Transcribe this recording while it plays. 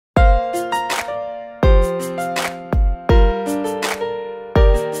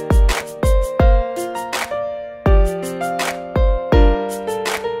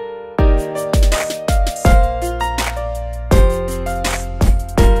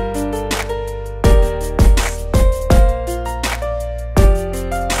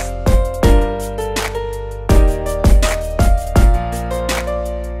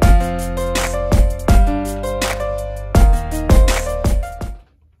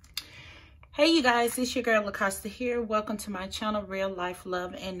Hey you guys, it's your girl LaCosta here. Welcome to my channel, Real Life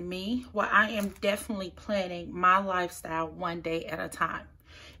Love and Me, where I am definitely planning my lifestyle one day at a time.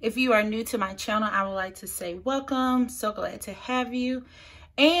 If you are new to my channel, I would like to say welcome. So glad to have you.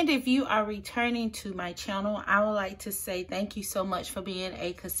 And if you are returning to my channel, I would like to say thank you so much for being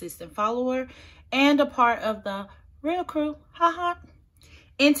a consistent follower and a part of the real crew. Haha.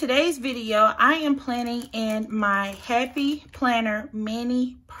 In today's video, I am planning in my Happy Planner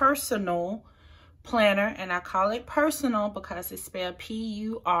Mini Pursonal planner, and I call it Pursonal because it's spelled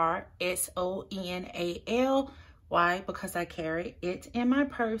P-U-R-S-O-N-A-L. Why? Because I carry it in my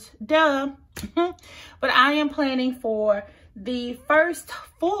purse. Duh. But I am planning for the first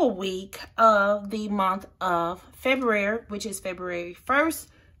full week of the month of February, which is February 1st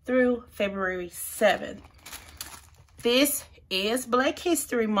through February 7th. This is Black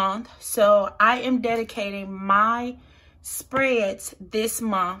History Month, so I am dedicating my spreads this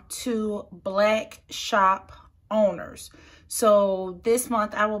month to Black shop owners. So this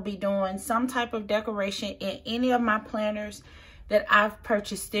month I will be doing some type of decoration in any of my planners that I've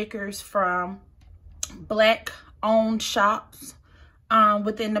purchased stickers from Black owned shops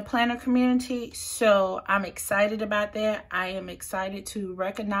within the planner community. So I'm excited about that. I am excited to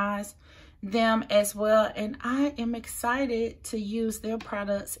recognize them as well, and I am excited to use their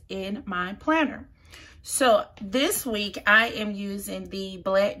products in my planner. So this week I am using the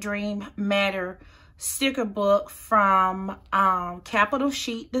Black Dream Matter sticker book from Capitol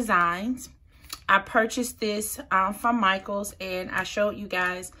Chic Designs. I purchased this from Michael's, and I showed you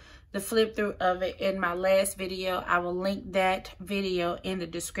guys the flip through of it in my last video. I will link that video in the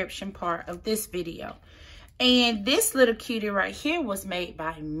description part of this video. And this little cutie right here was made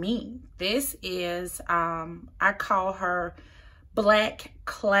by me. This is, I call her Black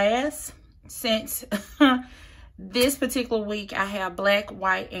Class. Since this particular week I have black,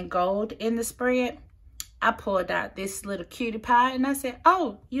 white, and gold in the spread, I pulled out this little cutie pie and I said,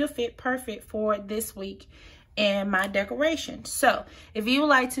 oh, you'll fit perfect for this week in my decoration. So if you would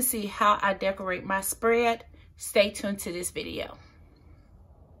like to see how I decorate my spread, stay tuned to this video.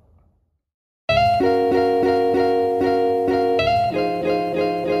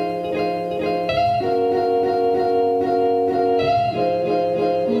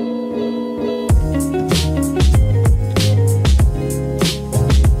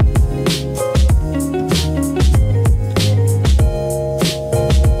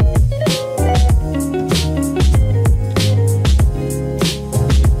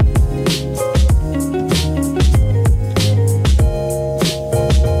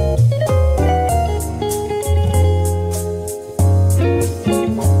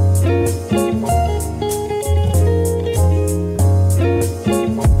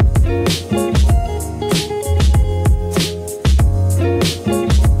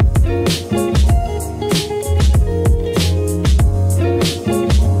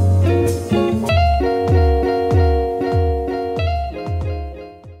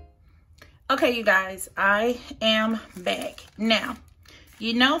 Okay, you guys, I am back. Now,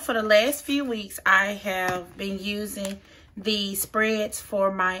 you know, for the last few weeks, I have been using the spreads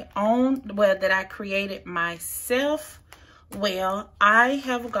for my own, well, that I created myself. Well, I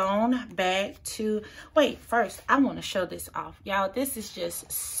have gone back to, wait, first, I want to show this off. Y'all, this is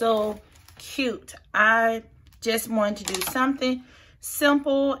just so cute. I just wanted to do something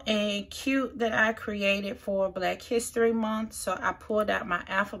simple and cute that I created for Black History Month. So I pulled out my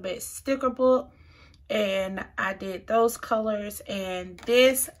alphabet sticker book and I did those colors. And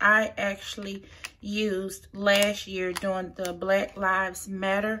this I actually used last year during the Black Lives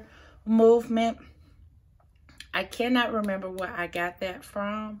Matter movement. I cannot remember where I got that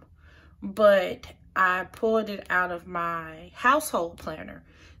from, but I pulled it out of my household planner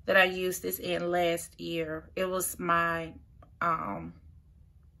that I used this in last year. It was my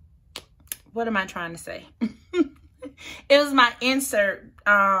what am I trying to say? It was my insert,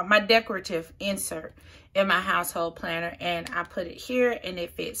 my decorative insert in my household planner, and I put it here and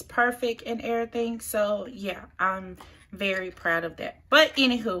it fits perfect and everything. So yeah, I'm very proud of that. But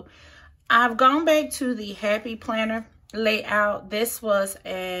anywho, I've gone back to the Happy Planner layout. This was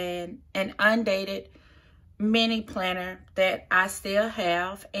an undated mini planner that I still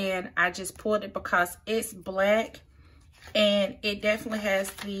have, and I just pulled it because it's black. And it definitely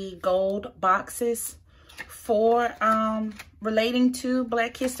has the gold boxes for relating to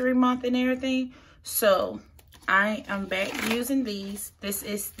Black History Month and everything. So I am back using these. This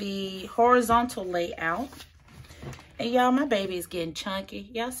is the horizontal layout. And y'all, my baby is getting chunky.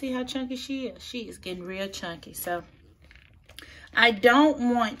 Y'all see how chunky she is? She is getting real chunky. So I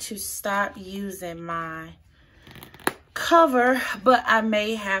don't want to stop using my cover, but I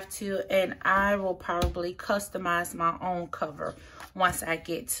may have to, and I will probably customize my own cover once I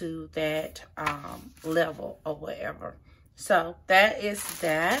get to that level or whatever. So that is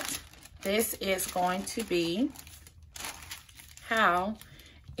that. This is going to be how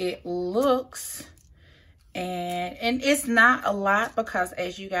it looks. And it's not a lot because,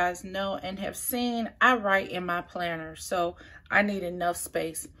 as you guys know and have seen, I write in my planner. So I need enough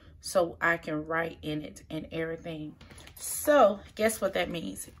space so I can write in it and everything. So guess what that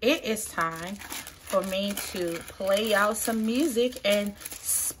means? It is time for me to play out some music and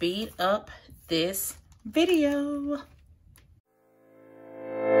speed up this video.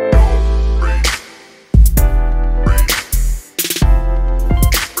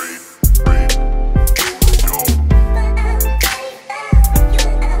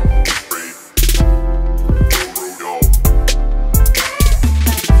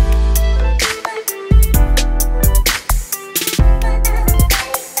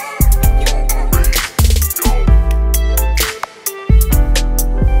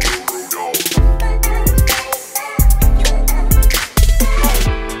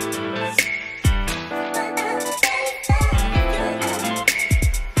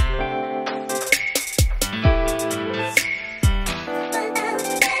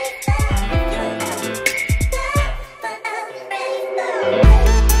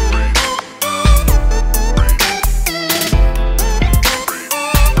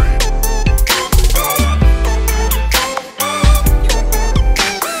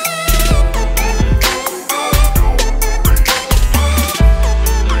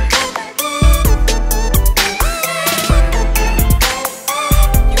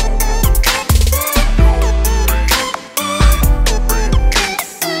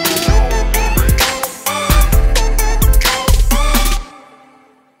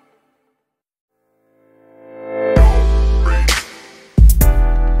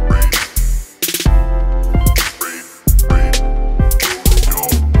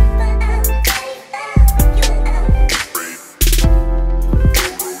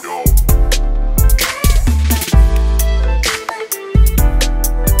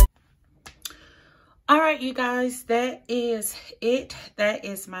 You guys, that is it. That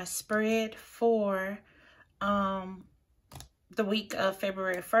is my spread for the week of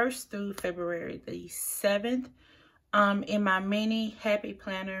February 1st through February the 7th in my mini happy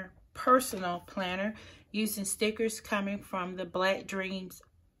planner, personal planner, using stickers coming from the Black Dreams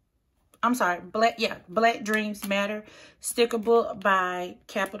Matter sticker book by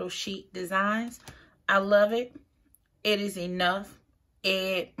Capitol Chic Designs. I love it. It is enough.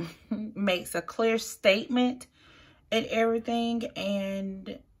 It makes a clear statement and everything,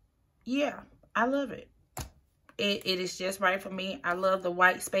 and yeah, I love it. It is just right for me. I love the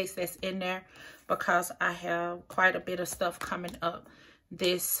white space that's in there because I have quite a bit of stuff coming up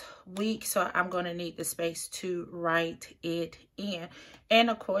this week, so I'm going to need the space to write it in.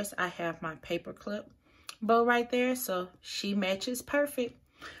 And of course, I have my paper clip bow right there, so she matches perfect.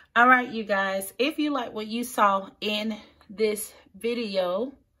 All right, you guys, if you like what you saw in this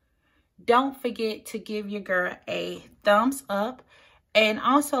video, don't forget to give your girl a thumbs up, and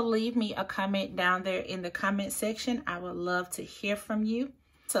also leave me a comment down there in the comment section. I would love to hear from you.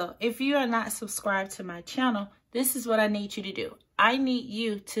 So if you are not subscribed to my channel, this is what I need you to do. I need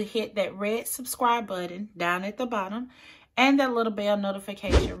you to hit that red subscribe button down at the bottom and that little bell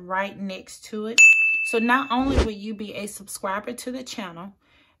notification right next to it. So not only will you be a subscriber to the channel,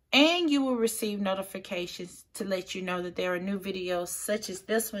 and you will receive notifications to let you know that there are new videos such as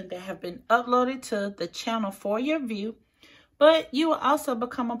this one that have been uploaded to the channel for your view. But you will also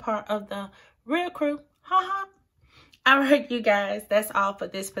become a part of the real crew. Haha. All right, you guys, that's all for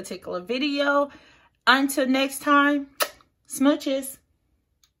this particular video. Until next time, smooches.